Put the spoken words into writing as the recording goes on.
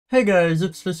Hey guys,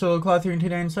 it's the Solo Cloth here, and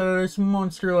today inside of this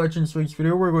Monster Legends week's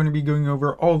video, we're going to be going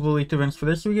over all the leaked events for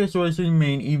this week as well as the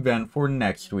main event for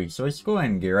next week. So let's go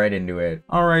ahead and get right into it.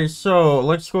 Alright, so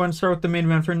let's go ahead and start with the main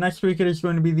event for next week. It is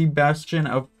going to be the Bastion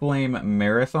of Flame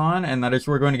Marathon, and that is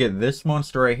we're going to get this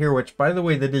monster right here, which by the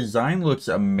way, the design looks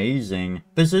amazing.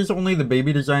 This is only the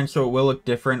baby design, so it will look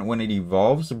different when it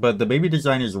evolves, but the baby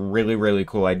design is really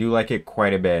cool. I do like it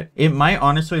quite a bit. It might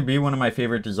honestly be one of my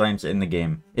favorite designs in the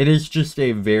game. It is just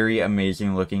a very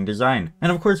amazing looking design.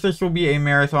 And of course this will be a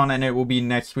marathon and it will be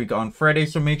next week on Friday,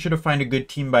 so make sure to find a good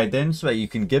team by then so that you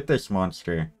can get this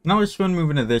monster. Now let's go and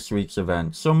move into this week's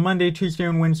event. So Monday, Tuesday,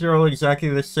 and Wednesday are all exactly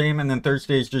the same, and then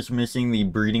Thursday is just missing the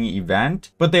breeding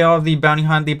event. But they all have the bounty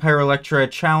hunt, the Pyrolectra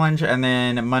challenge, and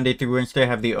then Monday through Wednesday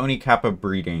have the Oni Kappa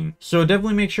breeding. So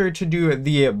definitely make sure to do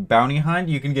the bounty hunt.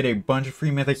 You can get a bunch of free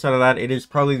mythics out of that. It is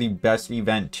probably the best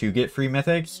event to get free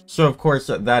mythics. So of course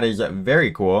that is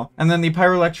very cool. And then the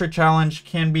Pyrolectra challenge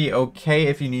can be okay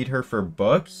if you need her for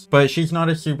books, but she's not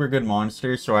a super good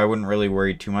monster, so I wouldn't really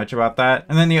worry too much about that.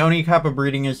 And then the Oni Kappa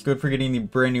breeding is good for getting the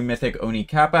brand new mythic Oni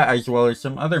Kappa as well as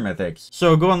some other mythics.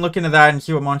 So go and look into that and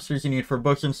see what monsters you need for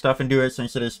books and stuff and do it,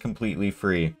 since it is completely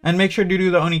free. And make sure to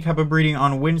do the Oni Kappa breeding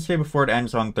on Wednesday before it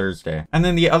ends on Thursday. And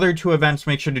then the other two events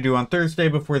make sure to do on Thursday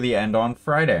before the end on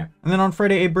Friday. And then on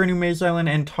Friday a brand new Maze Island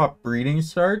and top breeding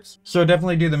starts. So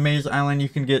definitely do the Maze Island. You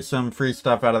can get some free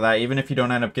stuff out of that. Even if you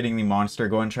don't end up getting the monster,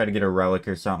 go and try to get a relic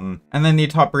or something. And then the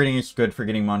top breeding is good for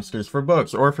getting monsters for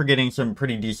books or for getting some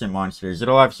pretty decent monsters.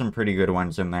 It'll have some pretty good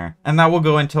ones in there. And that will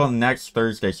go until next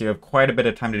Thursday, so you have quite a bit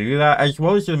of time to do that, as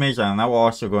well as the Maze Island. That will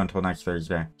also go until next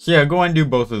Thursday. So yeah, go and do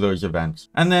both of those events.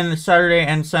 And then Saturday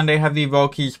and Sunday have the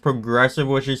Valky's Progressive,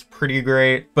 which is pretty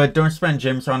great, but don't spend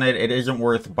gems on it. It isn't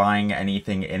worth buying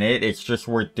anything in it. It's just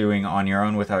worth doing on your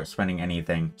own without spending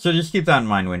anything. So just keep that in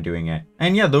mind when doing it.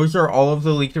 And yeah, those are all of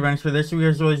the leaked events for this week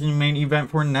as well as the main event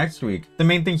for next week. The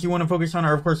main things you want to focus on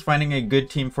are of course finding a good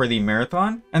team for the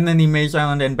marathon, and then the Maze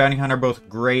Island and Bounty Hunt are both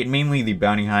great, mainly the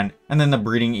Bounty Hunt, and then the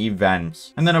breeding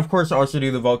events. And then of course also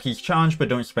do the Valky's challenge, but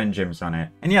don't spend gems on it.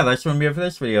 And yeah, that's going to be it for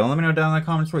this video. Let me know down in the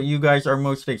comments what you guys are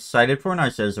most excited for, and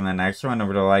I'll see you in the next one.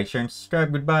 Over to like, share, and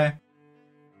subscribe. Goodbye.